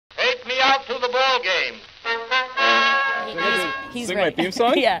out to the ball game. He's Sing right. my theme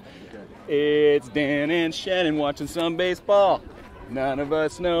song? Yeah. It's Dan and Shannon watching some baseball. None of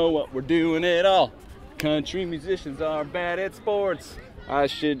us know what we're doing at all. Country musicians are bad at sports. I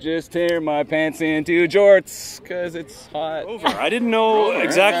should just tear my pants into jorts, cause it's hot. Rover. I didn't know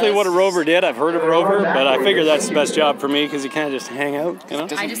exactly what a rover did. I've heard of rover, but I figured that's the best job for me because you kind of just hang out, you know?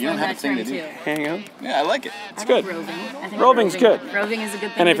 I just learned that term too. Hang out. Yeah, I like it. It's good. Roving. I think Roving's good. Roving is a good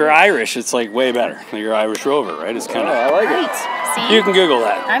thing. And if to you're do. Irish, it's like way better. Like you're Irish rover, right? It's kind of. I like it. Right. See? You can Google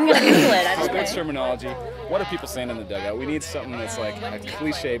that. I'm gonna Google it. That's Good terminology. What are people saying in the dugout? We need something that's like a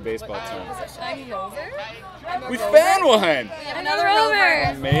cliche baseball term. We found one! Another rover.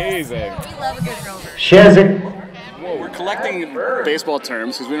 Amazing. We love a good rover. Whoa, we're collecting baseball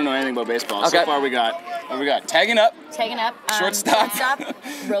terms because we don't know anything about baseball. Okay. So far we got tagging up, Taking up. Shortstop.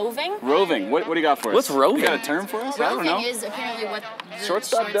 Roving. roving. What do you got for us? What's roving? You got a term for us? I don't Roving know. is apparently what the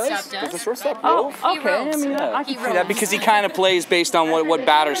Shortstop does? Does the shortstop rove? He roves. I He can see that roves. because he kind of plays based on what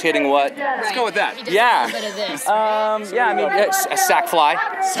batter's hitting what. Let's go with that. He does Yeah. a little bit of this. Yeah, I mean, a sack fly.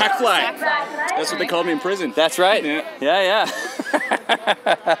 Sack fly. Sack fly. That's what they called me in prison. That's right. Yeah. Yeah.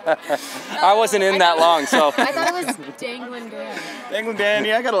 I wasn't in that long, so. I thought it was Dangling Dan. Dangling Dan,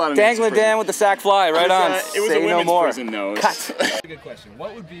 yeah, I got a lot of Dangling Dan with the sack fly, right on. It was Say a no women's more. prison, though. Cut. Good question.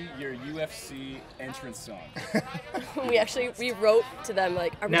 What would be your UFC entrance song? We wrote to them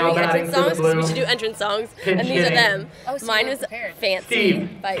like, are we Now doing batting entrance to the songs? Because we blue. should do entrance songs, Pinch and these are hitting. them. Oh, so Mine you're was prepared. Fancy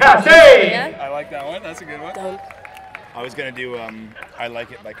Steve by Cassie! Yeah. I like that one. That's a good one. Don't. I was gonna do I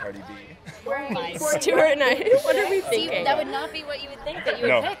Like It by Cardi B. Stuart and I, what are we See, thinking? that would not be what you would think that you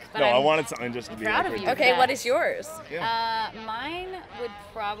would pick. But I I'm wanted something just to be proud like of you. Okay, what is yours? Mine would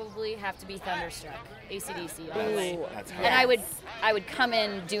probably have to be Thunderstruck, AC/DC. Ooh. That's And I would come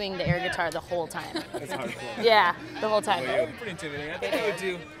in doing the air guitar the whole time. That's hardcore. Yeah, the whole time. Yeah, pretty intimidating. I think I would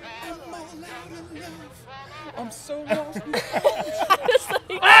do. I'm so lost.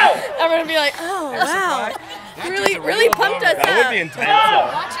 I'm gonna be like, oh wow, really pumped us That would be up. intense.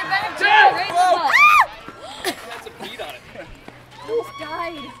 Watch your back, That's a beat on it. Wolf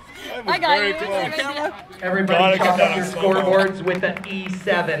died. That I was got very you. close. Everybody Gotta chalk get up your that on scoreboards with an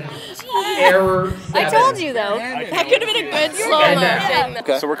E7. Error 7. I told you though. That could have been a good slow-mo thing.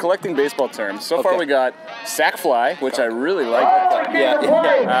 Okay. So we're collecting baseball terms. So far Okay. we got sack fly, which I really like. Yeah. You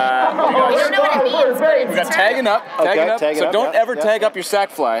don't know what it means, but it's We got tagging up. Okay, Tagging up. tagging So up, don't yeah, ever yeah. tag up your sack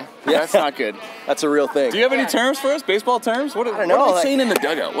fly. That's not good. That's a real thing. Do you have any terms for us? Baseball terms? What are know, they like- saying in the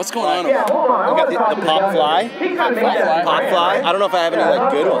dugout? What's going on? We got the pop fly. Pop fly. I don't know if I have any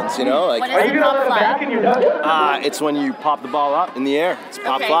like good ones, you know? What Like is a pop fly? it's when you pop the ball up in the air. It's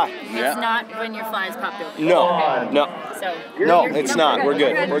pop Okay. fly. It's not when your fly is popped open. No. So No, you're- it's not. We're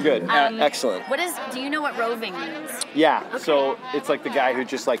good. We're good. Um, Excellent. Do you know what roving means? Yeah. So it's like the guy who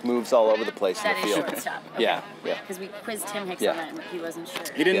just like moves all over the place in That the is field. shortstop. Yeah. Yeah. Because we quizzed Tim Hicks Yeah. on that and he wasn't sure.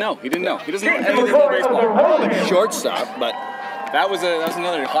 He didn't know. He didn't know. He doesn't know anything about baseball. Shortstop, but That was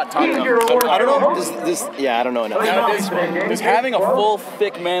another hot topic. I don't know. Yeah, I don't know enough. Now, does having a full,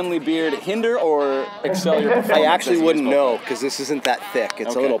 thick, manly beard hinder or excel your performance? I actually as a wouldn't baseball know because this isn't that thick. It's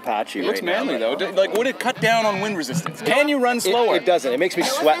Okay. a little patchy It looks right now. manly though. Like, would it cut down on wind resistance? Can you run slower? It doesn't. It makes me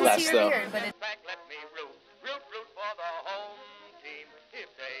sweat Listen less to your though. beard, but Back, let me root for the home team. If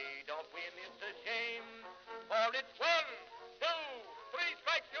they don't win, it's a shame. For it's 1, 2, 3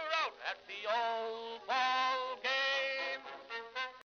 strikes, you're out. That's the